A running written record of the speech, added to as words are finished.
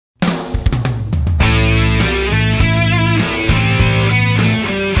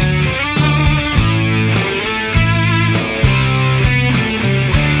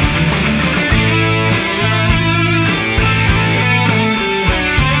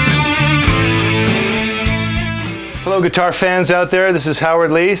Hello guitar fans out there, this is Howard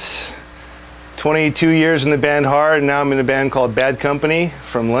Leese. 22 years in the band Hard, and now I'm in a band called Bad Company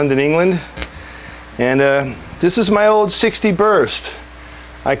from London, England. And this is my old 60 Burst.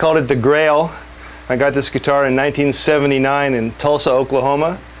 I called it the Grail. I got this guitar in 1979 in Tulsa,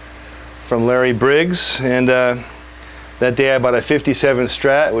 Oklahoma from Larry Briggs. And that day I bought a 57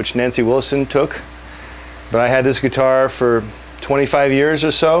 Strat, which Nancy Wilson took. But I had this guitar for 25 years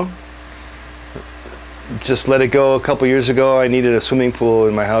or so. Just let it go a couple years ago. I needed a swimming pool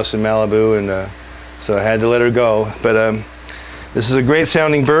in my house in Malibu, and so I had to let her go. But this is a great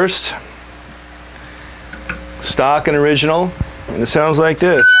sounding Burst, stock and original, and it sounds like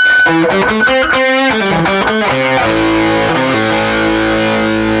this.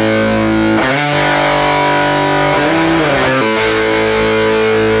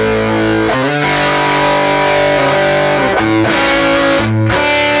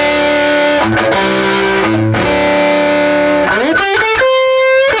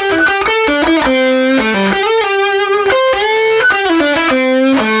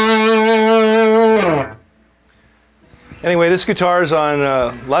 Anyway, this guitar is on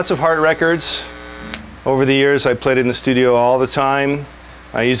lots of Heart records. Over the years, I played it in the studio all the time.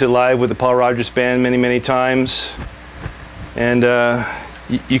 I used it live with the Paul Rodgers Band many, many times. And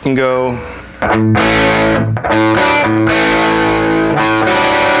you can go.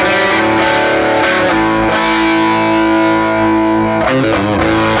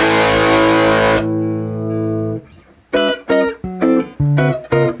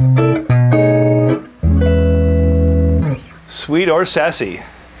 Sweet or sassy,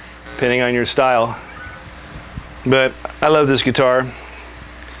 depending on your style. But I love this guitar.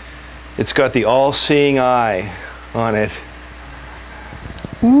 It's got the all-seeing eye on it.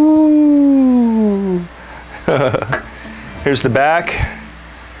 Woo! Here's the back.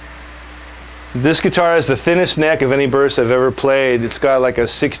 This guitar has the thinnest neck of any Burst I've ever played. It's got like a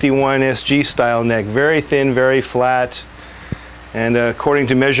 61 SG style neck, very thin, very flat, and according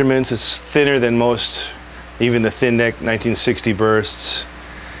to measurements, it's thinner than most, even the thin neck 1960 Bursts,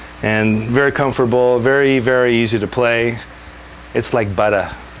 and very comfortable, very, very easy to play. It's like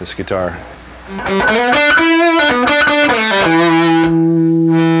butter, this guitar.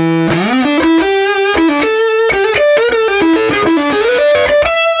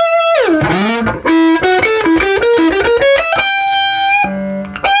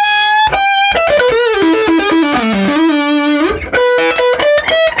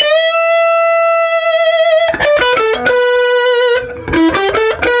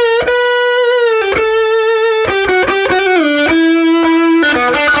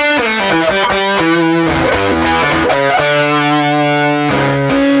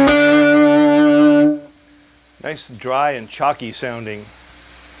 Nice, dry and chalky sounding.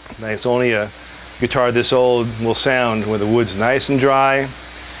 Nice, only a guitar this old will sound where the wood's nice and dry.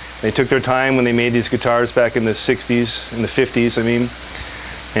 They took their time when they made these guitars back in the 60s, in the 50s, I mean.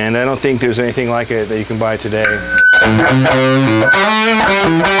 And I don't think there's anything like it that you can buy today.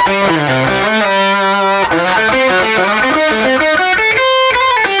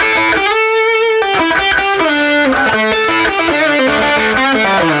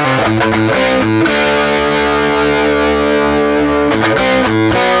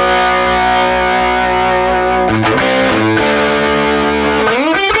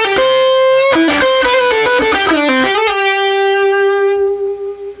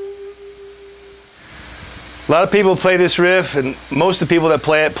 A lot of people play this riff, and most of the people that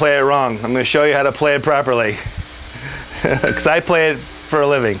play it wrong. I'm going to show you how to play it properly, because I play it for a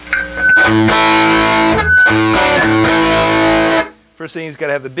living. First thing, you've got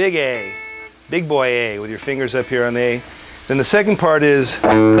to have the big A, big boy A, with your fingers up here on the A. Then the second part is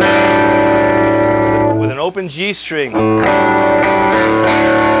with an open G string.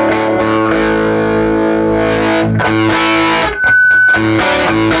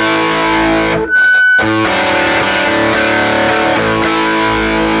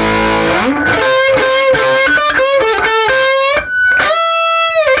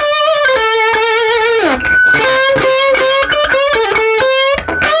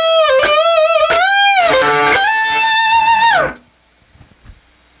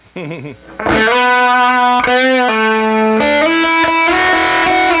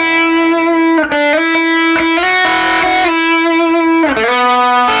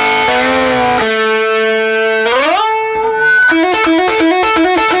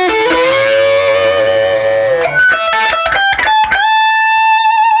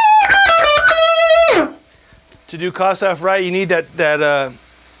 To do Kossoff right, you need that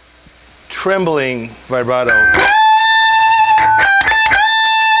trembling vibrato.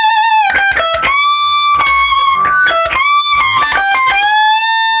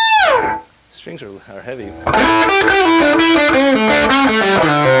 are heavy.